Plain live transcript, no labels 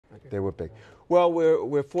They were big. Well,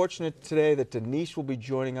 we're fortunate today that Denise will be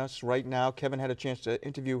joining us right now. Kevin had a chance to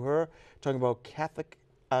interview her, talking about Catholic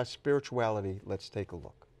spirituality. Let's take a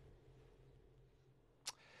look.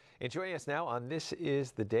 And joining us now on This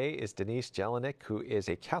Is the Day is Denise Jelinek, who is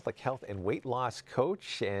a Catholic health and weight loss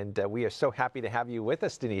coach. And we are so happy to have you with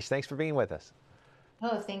us, Denise. Thanks for being with us.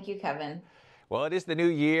 Oh, thank you, Kevin. Well, it is the new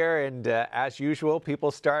year, and as usual, people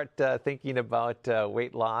start thinking about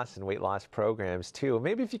weight loss and weight loss programs, too.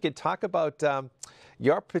 Maybe if you could talk about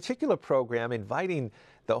your particular program, inviting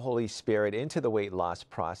the Holy Spirit into the weight loss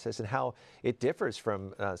process and how it differs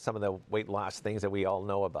from some of the weight loss things that we all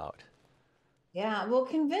know about. Yeah, well,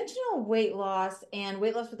 conventional weight loss and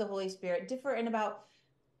weight loss with the Holy Spirit differ in about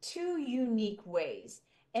two unique ways.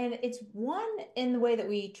 And it's one in the way that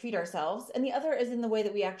we treat ourselves, and the other is in the way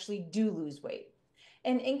that we actually do lose weight.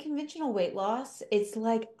 And in conventional weight loss, it's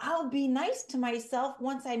like, I'll be nice to myself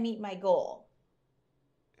once I meet my goal.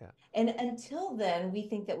 Yeah. And until then, we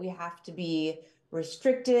think that we have to be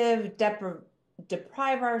restrictive,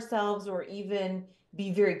 deprive ourselves, or even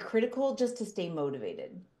be very critical just to stay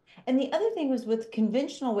motivated. And the other thing was with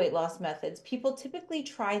conventional weight loss methods, people typically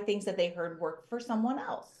try things that they heard work for someone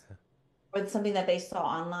else or something that they saw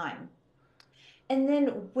online. And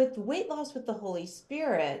then with weight loss with the Holy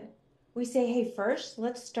Spirit, we say, hey, first,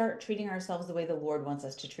 let's start treating ourselves the way the Lord wants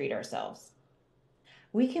us to treat ourselves.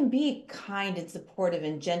 We can be kind and supportive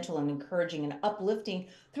and gentle and encouraging and uplifting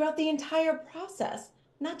throughout the entire process,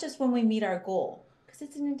 not just when we meet our goal, because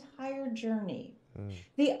it's an entire journey.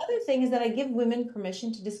 The other thing is that I give women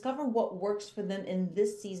permission to discover what works for them in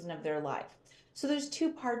this season of their life. So there's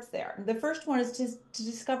two parts there. The first one is to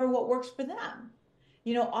discover what works for them.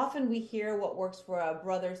 You know, often we hear what works for a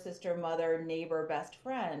brother, sister, mother, neighbor, best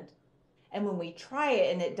friend. And when we try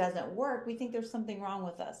it and it doesn't work, we think there's something wrong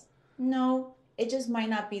with us. No, it just might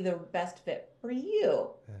not be the best fit for you.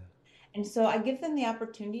 Yeah. And so I give them the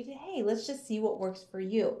opportunity to, hey, let's just see what works for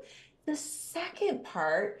you. The second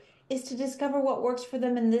part is to discover what works for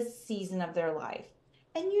them in this season of their life.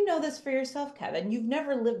 And you know this for yourself, Kevin. You've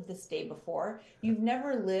never lived this day before. You've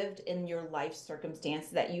never lived in your life circumstance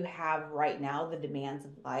that you have right now, the demands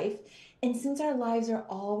of life. And since our lives are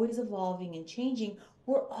always evolving and changing,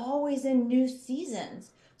 we're always in new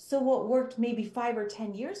seasons. So what worked maybe 5 or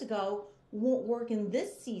 10 years ago won't work in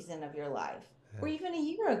this season of your life, or even a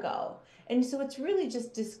year ago. And so it's really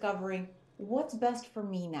just discovering what's best for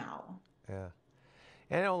me now. Yeah.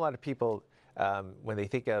 And I know a lot of people, when they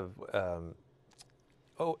think of,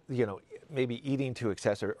 maybe eating to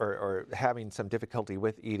excess or having some difficulty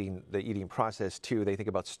with the eating process too, they think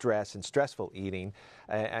about stress and stressful eating.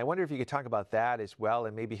 I wonder if you could talk about that as well,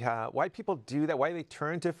 and maybe why people do that, why they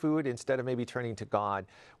turn to food instead of maybe turning to God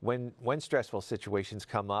when stressful situations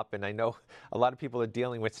come up. And I know a lot of people are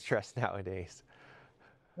dealing with stress nowadays.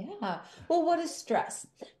 Yeah. Well, what is stress?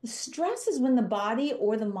 Stress is when the body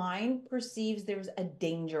or the mind perceives there's a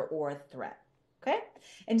danger or a threat. Okay.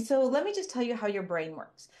 And so let me just tell you how your brain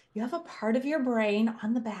works. You have a part of your brain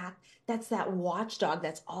on the back that's that watchdog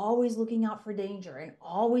that's always looking out for danger and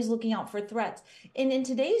always looking out for threats. And in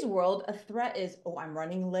today's world, a threat is, oh, I'm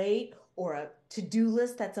running late, or a to-do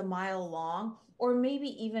list that's a mile long, or maybe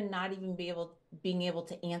even not even being able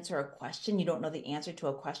to answer a question. You don't know the answer to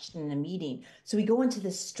a question in a meeting. So we go into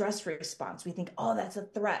this stress response. We think, oh, that's a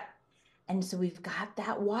threat. And so we've got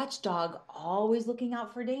that watchdog always looking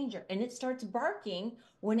out for danger, and it starts barking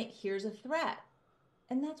when it hears a threat.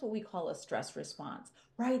 And that's what we call a stress response,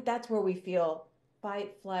 right? That's where we feel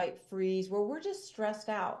fight, flight, freeze, where we're just stressed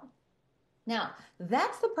out. Now,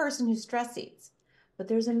 that's the person who stress eats. But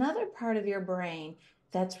there's another part of your brain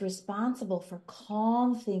that's responsible for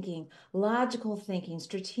calm thinking, logical thinking,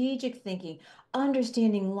 strategic thinking,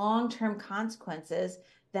 understanding long-term consequences.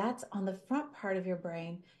 That's on the front part of your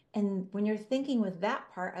brain. And when you're thinking with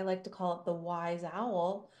that part, I like to call it the wise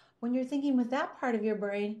owl. When you're thinking with that part of your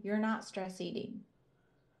brain, you're not stress eating.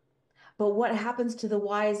 But what happens to the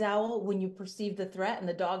wise owl when you perceive the threat and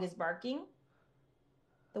the dog is barking?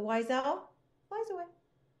 The wise owl flies away.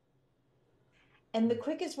 And the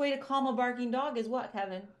quickest way to calm a barking dog is what,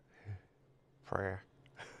 Kevin? Prayer.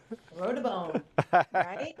 Throw to bone,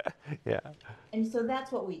 right? Yeah. And so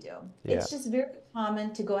that's what we do. Yeah. It's just very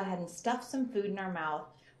common to go ahead and stuff some food in our mouth.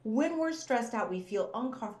 When we're stressed out, we feel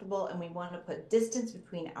uncomfortable and we want to put distance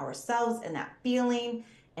between ourselves and that feeling.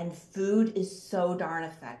 And food is so darn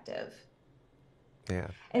effective. Yeah.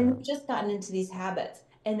 And we've just gotten into these habits.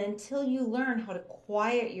 And until you learn how to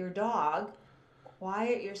quiet your dog,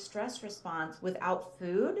 quiet your stress response without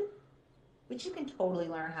food, which you can totally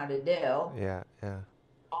learn how to do. Yeah, yeah.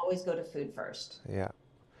 Always go to food first. Yeah.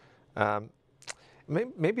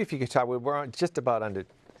 Maybe if you could talk, we're just about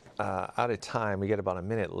out of time. We got about a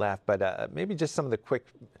minute left, but maybe just some of the quick,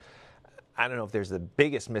 I don't know if there's the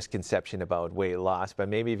biggest misconception about weight loss, but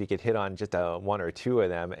maybe if you could hit on just one or two of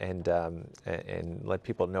them and let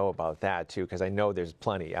people know about that too, because I know there's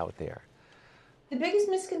plenty out there. The biggest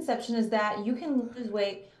misconception is that you can lose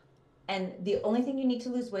weight and the only thing you need to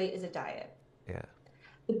lose weight is a diet. Yeah.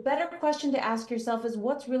 The better question to ask yourself is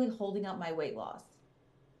what's really holding up my weight loss?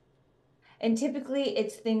 And typically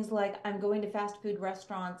it's things like I'm going to fast food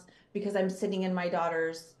restaurants because I'm sitting in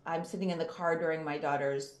the car during my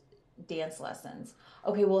daughter's dance lessons.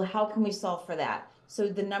 Okay, well, how can we solve for that? So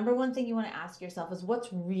the number one thing you want to ask yourself is what's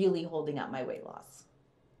really holding up my weight loss?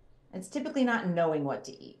 It's typically not knowing what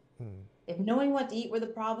to eat. If knowing what to eat were the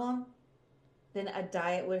problem, then a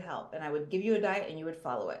diet would help. And I would give you a diet and you would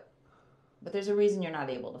follow it. But there's a reason you're not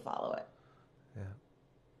able to follow it. Yeah.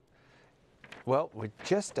 Well, we're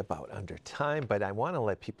just about under time, but I want to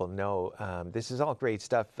let people know this is all great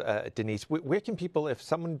stuff, Denise. Where can people, if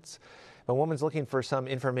a woman's looking for some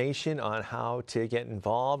information on how to get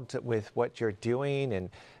involved with what you're doing and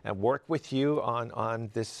work with you on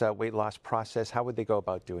this weight loss process, how would they go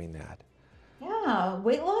about doing that? Yeah,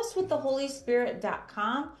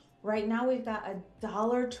 weightlosswiththeholyspirit.com. Right now, we've got a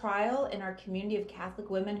 $1 trial in our community of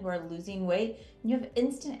Catholic women who are losing weight. And you have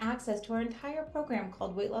instant access to our entire program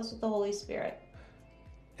called Weight Loss with the Holy Spirit.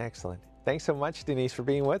 Excellent. Thanks so much, Denise, for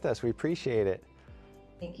being with us. We appreciate it.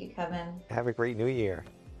 Thank you, Kevin. Have a great new year.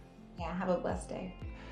 Yeah, have a blessed day.